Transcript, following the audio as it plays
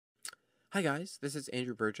Hi guys, this is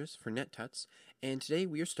Andrew Burgess for Nettuts, and today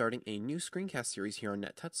we are starting a new screencast series here on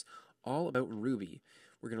Nettuts all about Ruby.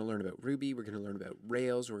 We're going to learn about Ruby, we're going to learn about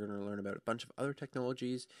Rails, we're going to learn about a bunch of other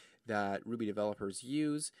technologies that Ruby developers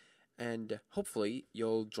use, and hopefully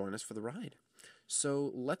you'll join us for the ride.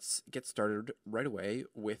 So let's get started right away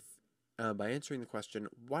with by answering the question,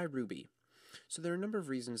 why Ruby? So there are a number of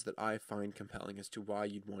reasons that I find compelling as to why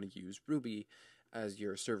you'd want to use Ruby as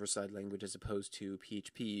your server-side language as opposed to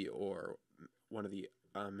PHP or one of the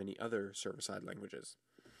many other server-side languages.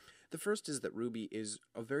 The first is that Ruby is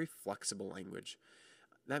a very flexible language.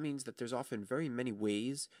 That means that there's often very many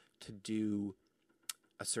ways to do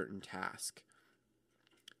a certain task.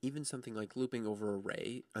 Even something like looping over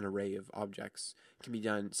an array of objects, can be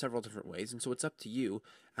done several different ways, and so it's up to you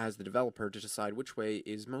as the developer to decide which way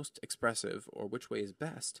is most expressive or which way is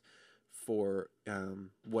best for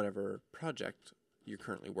whatever project you're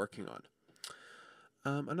currently working on.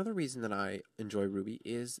 Another reason that I enjoy Ruby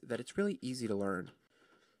is that it's really easy to learn.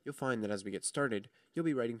 You'll find that as we get started, you'll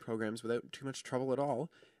be writing programs without too much trouble at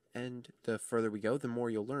all, and the further we go, the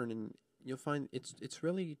more you'll learn, and you'll find it's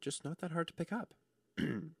really just not that hard to pick up.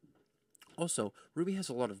 Also, Ruby has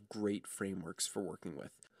a lot of great frameworks for working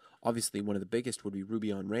with. Obviously, one of the biggest would be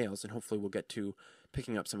Ruby on Rails, and hopefully we'll get to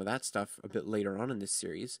picking up some of that stuff a bit later on in this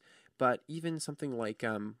series. But even something like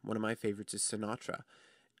one of my favorites is Sinatra,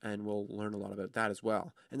 and we'll learn a lot about that as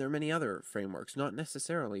well. And there are many other frameworks, not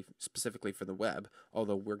necessarily specifically for the web,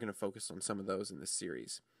 although we're going to focus on some of those in this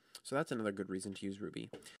series. So that's another good reason to use Ruby.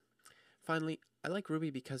 Finally, I like Ruby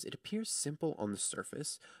because it appears simple on the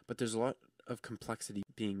surface, but there's a lot of complexity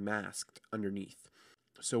being masked underneath.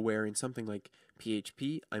 So where in something like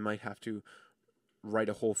PHP, I might have to write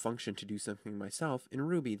a whole function to do something myself, in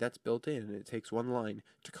Ruby that's built in and it takes one line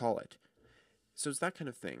to call it. So it's that kind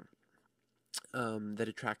of thing that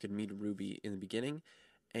attracted me to Ruby in the beginning,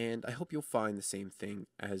 and I hope you'll find the same thing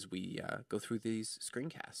as we go through these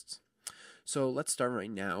screencasts. So let's start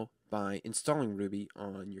right now by installing Ruby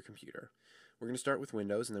on your computer. We're going to start with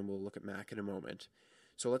Windows and then we'll look at Mac in a moment.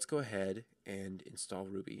 So let's go ahead and install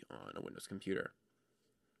Ruby on a Windows computer.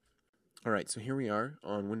 Alright, so here we are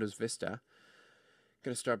on Windows Vista. I'm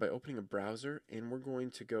going to start by opening a browser, and we're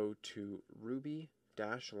going to go to ruby-lang.org.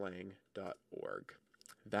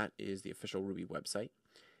 That is the official Ruby website.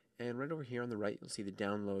 And right over here on the right, you'll see the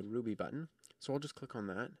Download Ruby button. So I'll just click on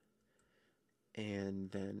that.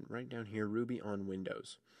 And then right down here, Ruby on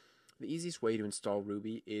Windows. The easiest way to install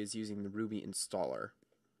Ruby is using the Ruby installer.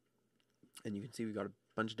 And you can see we've got a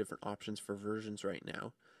bunch of different options for versions right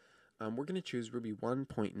now. We're going to choose Ruby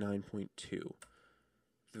 1.9.2,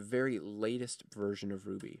 the very latest version of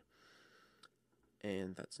Ruby.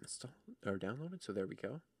 And that's installed or downloaded, so there we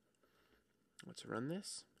go. Let's run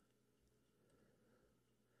this.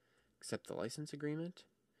 Accept the license agreement.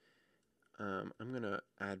 I'm going to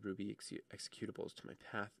add Ruby executables to my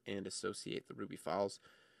path and associate the Ruby files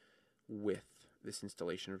with this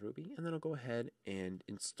installation of Ruby, and then I'll go ahead and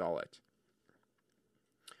install it.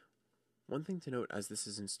 One thing to note as this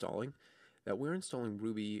is installing, that we're installing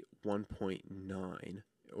Ruby 1.9,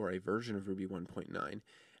 or a version of Ruby 1.9,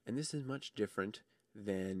 and this is much different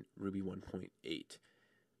than Ruby 1.8.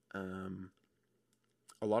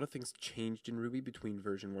 A lot of things changed in Ruby between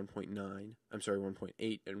version 1.8 and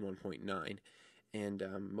 1.9, and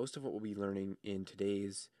most of what we'll be learning in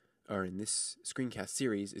in this screencast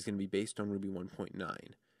series is going to be based on Ruby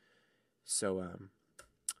 1.9. So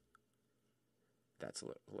that's a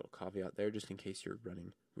little caveat there, just in case you're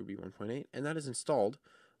running Ruby 1.8, and that is installed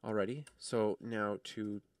already. So now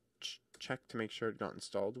to check to make sure it got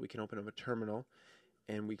installed, we can open up a terminal,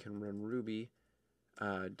 and we can run Ruby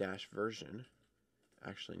dash version.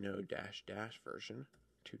 Actually, no, dash version,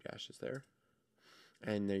 2 dashes there.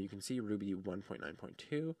 And there you can see Ruby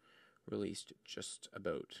 1.9.2, released just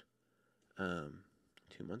about 2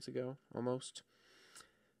 months ago, almost.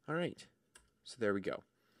 All right, so there we go.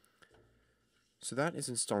 So that is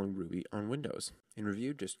installing Ruby on Windows. In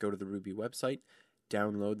review, just go to the Ruby website,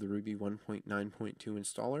 download the Ruby 1.9.2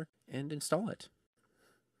 installer, and install it.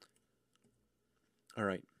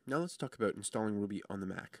 Alright, now let's talk about installing Ruby on the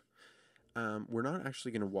Mac. We're not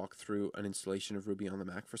actually going to walk through an installation of Ruby on the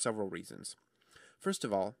Mac for several reasons. First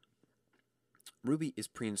of all, Ruby is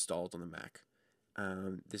pre-installed on the Mac.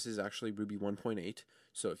 This is actually Ruby 1.8,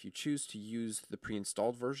 so if you choose to use the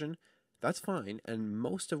pre-installed version, that's fine, and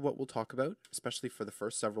most of what we'll talk about, especially for the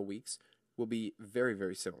first several weeks, will be very,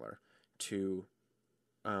 very similar to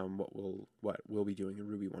what we'll be doing in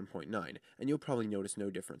Ruby 1.9, and you'll probably notice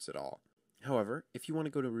no difference at all. However, if you want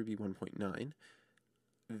to go to Ruby 1.9,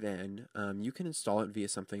 then you can install it via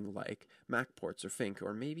something like MacPorts or Fink,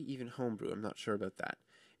 or maybe even Homebrew. I'm not sure about that.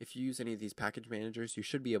 If you use any of these package managers, you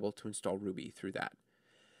should be able to install Ruby through that.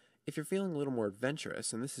 If you're feeling a little more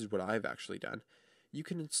adventurous, and this is what I've actually done, you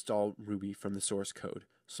can install Ruby from the source code.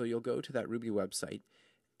 So you'll go to that Ruby website,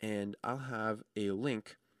 and I'll have a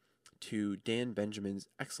link to Dan Benjamin's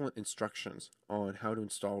excellent instructions on how to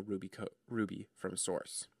install Ruby from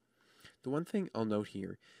source. The one thing I'll note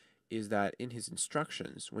here is that in his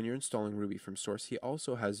instructions, when you're installing Ruby from source, he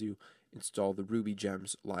also has you install the Ruby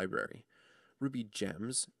Gems library. Ruby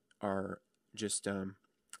Gems are just an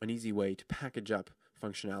easy way to package up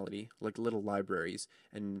functionality like little libraries,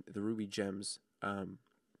 and the Ruby Gems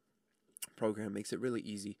program makes it really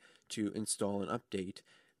easy to install and update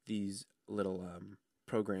these little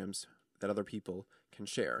programs that other people can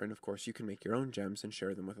share. And of course, you can make your own gems and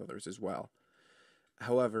share them with others as well.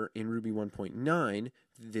 However, in Ruby 1.9,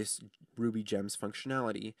 this Ruby Gems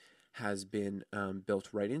functionality has been built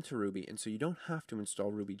right into Ruby, and so you don't have to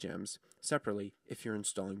install Ruby Gems separately if you're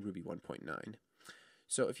installing Ruby 1.9.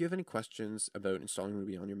 So if you have any questions about installing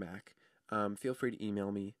Ruby on your Mac, feel free to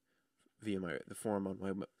email me via the forum on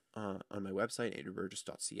my website,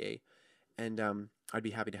 andrewburgess.ca, and I'd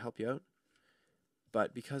be happy to help you out.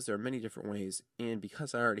 But because there are many different ways, and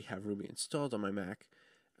because I already have Ruby installed on my Mac,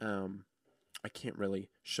 I can't really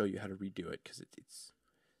show you how to redo it because it's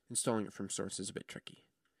installing it from source is a bit tricky.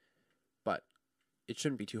 But it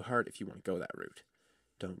shouldn't be too hard if you want to go that route.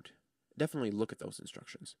 Definitely look at those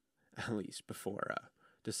instructions, at least, before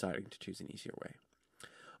deciding to choose an easier way.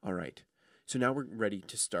 Alright, so now we're ready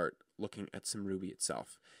to start looking at some Ruby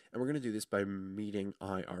itself. And we're going to do this by meeting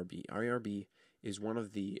IRB. IRB is one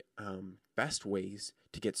of the best ways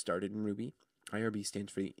to get started in Ruby. IRB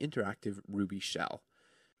stands for the Interactive Ruby Shell.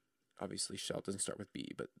 Obviously, shell doesn't start with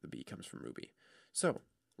B, but the B comes from Ruby. So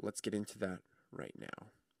let's get into that right now.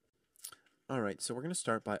 Alright, so we're going to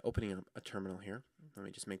start by opening up a terminal here. Let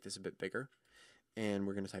me just make this a bit bigger. And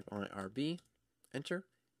we're going to type IRB, enter,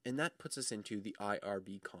 and that puts us into the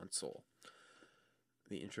IRB console,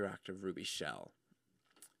 the Interactive Ruby Shell.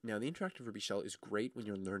 Now, the Interactive Ruby Shell is great when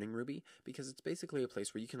you're learning Ruby because it's basically a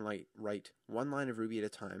place where you can write one line of Ruby at a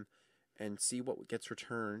time and see what gets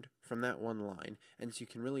returned from that one line, and so you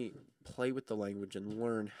can really play with the language and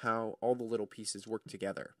learn how all the little pieces work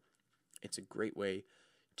together. It's a great way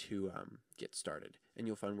to get started, and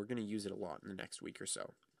you'll find we're going to use it a lot in the next week or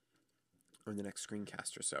so, or in the next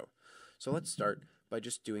screencast or so. So let's start by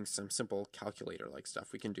just doing some simple calculator-like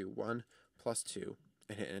stuff. We can do 1 plus 2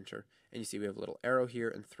 and hit enter, and you see we have a little arrow here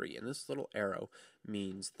and 3, and this little arrow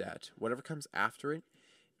means that whatever comes after it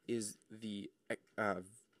is the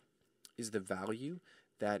value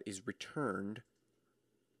that is returned,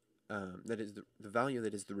 that is the value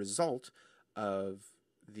that is the result of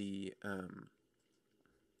the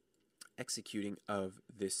executing of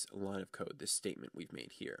this line of code, this statement we've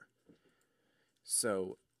made here.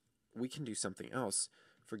 So we can do something else.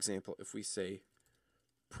 For example, if we say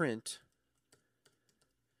print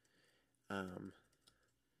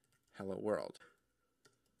hello world,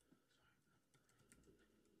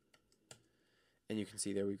 and you can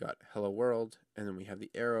see there we've got hello world, and then we have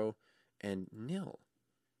the arrow and nil.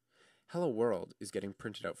 Hello world is getting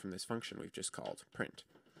printed out from this function we've just called print,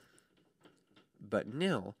 but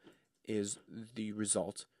nil is the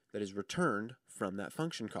result that is returned from that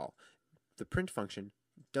function call. The print function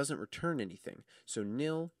doesn't return anything, so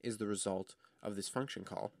nil is the result of this function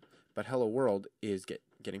call, but hello world is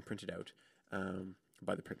getting printed out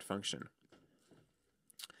by the print function.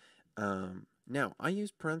 Now, I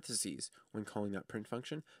use parentheses when calling that print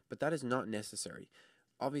function, but that is not necessary.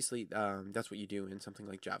 Obviously, that's what you do in something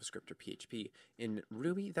like JavaScript or PHP. In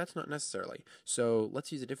Ruby, that's not necessarily. So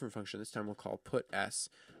let's use a different function. This time we'll call putS,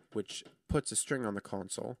 which puts a string on the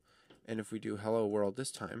console. And if we do hello world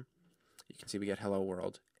this time, you can see we get hello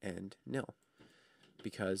world and nil.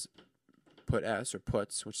 Because putS, or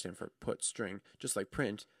puts, which stands for put string, just like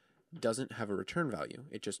print, doesn't have a return value.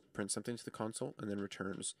 It just prints something to the console and then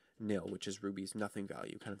returns nil, which is Ruby's nothing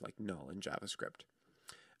value, kind of like null in JavaScript.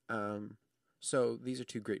 So these are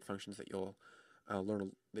two great functions that you'll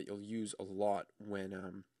you'll use a lot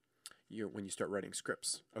when you start writing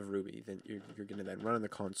scripts of Ruby. Then you're going to then run on the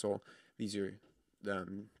console. These are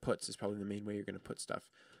puts is probably the main way you're going to put stuff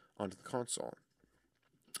onto the console.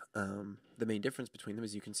 The main difference between them,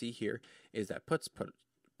 as you can see here, is that putS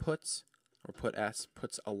puts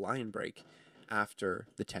a line break after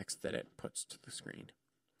the text that it puts to the screen.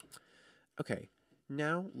 Okay,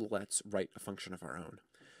 now let's write a function of our own.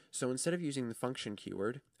 So instead of using the function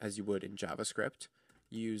keyword, as you would in JavaScript,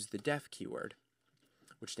 use the def keyword,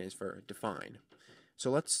 which stands for define. So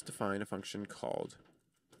let's define a function called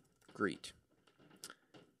greet.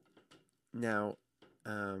 Now,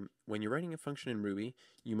 when you're writing a function in Ruby,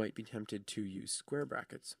 you might be tempted to use square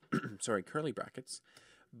brackets, curly brackets,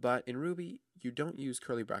 but in Ruby, you don't use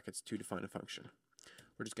curly brackets to define a function.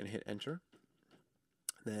 We're just going to hit enter.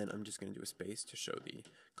 Then I'm just going to do a space to show the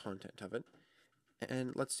content of it.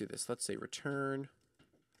 And let's do this. Let's say return,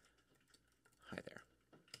 hi there.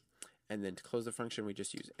 And then to close the function, we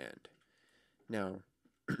just use end. Now,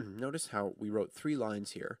 notice how we wrote 3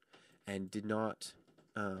 lines here and did not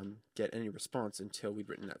get any response until we'd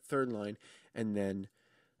written that 3rd line, and then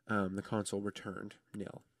the console returned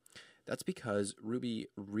nil. That's because Ruby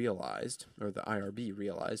realized, or the IRB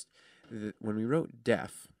realized, that when we wrote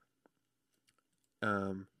def,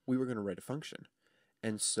 we were going to write a function.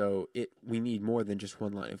 And so we need more than just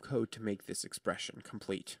 1 line of code to make this expression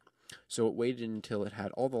complete. So it waited until it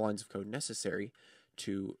had all the lines of code necessary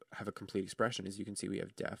to have a complete expression. As you can see, we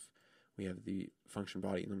have def, we have the function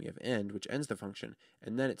body, and then we have end, which ends the function.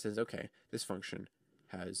 And then it says, okay, this function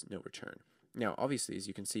has no return. Now, obviously, as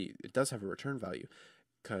you can see, it does have a return value.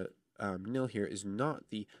 Nil here is not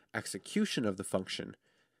the execution of the function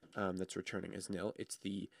that's returning as nil. It's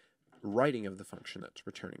the writing of the function that's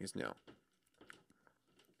returning as nil.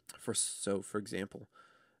 For example,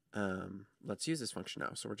 let's use this function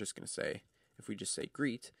now. So we're just going to say, if we just say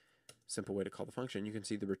greet, simple way to call the function, you can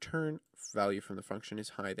see the return value from the function is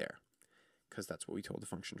hi there, because that's what we told the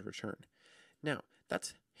function to return. Now,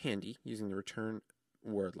 that's handy, using the return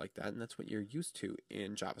word like that, and that's what you're used to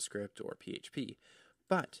in JavaScript or PHP.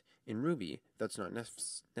 But in Ruby, that's not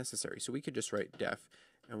necessary. So we could just write def,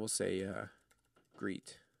 and we'll say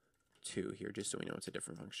greet2 here, just so we know it's a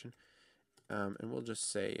different function. And we'll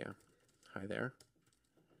just say hi there.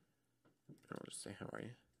 And I'll just say how are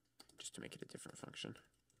you, just to make it a different function.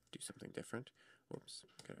 Do something different. Whoops,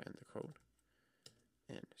 gotta end the code.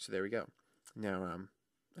 And so there we go. Now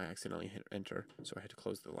I accidentally hit enter, so I had to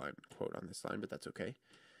close the line quote on this line, but that's okay.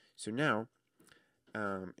 So now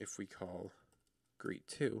if we call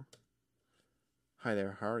greet2, hi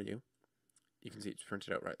there, how are you? You can see it's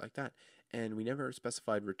printed out right like that. And we never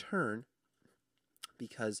specified return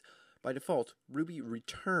because by default, Ruby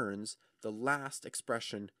returns the last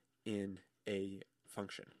expression in a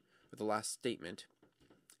function, or the last statement.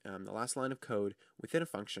 The last line of code within a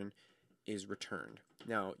function is returned.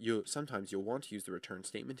 Now, sometimes you'll want to use the return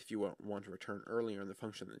statement if you want to return earlier in the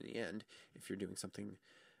function than the end, if you're doing something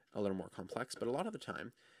a little more complex. But a lot of the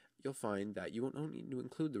time, you'll find that you won't need to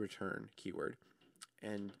include the return keyword,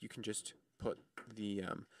 and you can just put the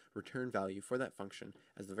return value for that function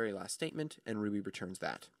as the very last statement, and Ruby returns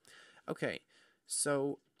that. Okay,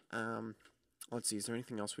 so let's see, is there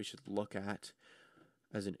anything else we should look at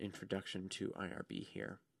as an introduction to IRB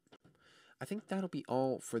here? I think that'll be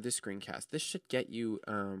all for this screencast. This should get you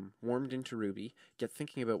warmed into Ruby, get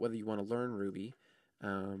thinking about whether you want to learn Ruby.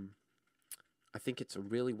 I think it's a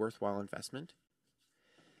really worthwhile investment.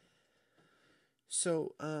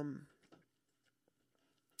 So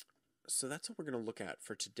that's what we're going to look at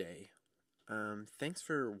for today. Thanks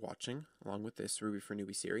for watching along with this Ruby for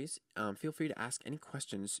Newbie series. Feel free to ask any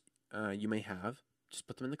questions you may have. Just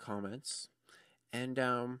put them in the comments. And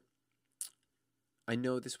I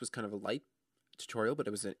know this was kind of a light tutorial, but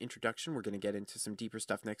it was an introduction. We're going to get into some deeper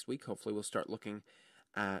stuff next week. Hopefully we'll start looking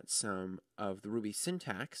at some of the Ruby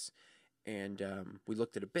syntax. And we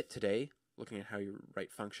looked at a bit today, looking at how you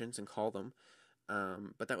write functions and call them.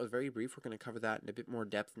 But that was very brief. We're going to cover that in a bit more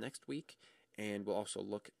depth next week. And we'll also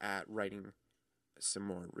look at writing some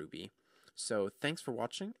more Ruby. So thanks for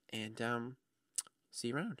watching, and see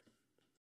you around.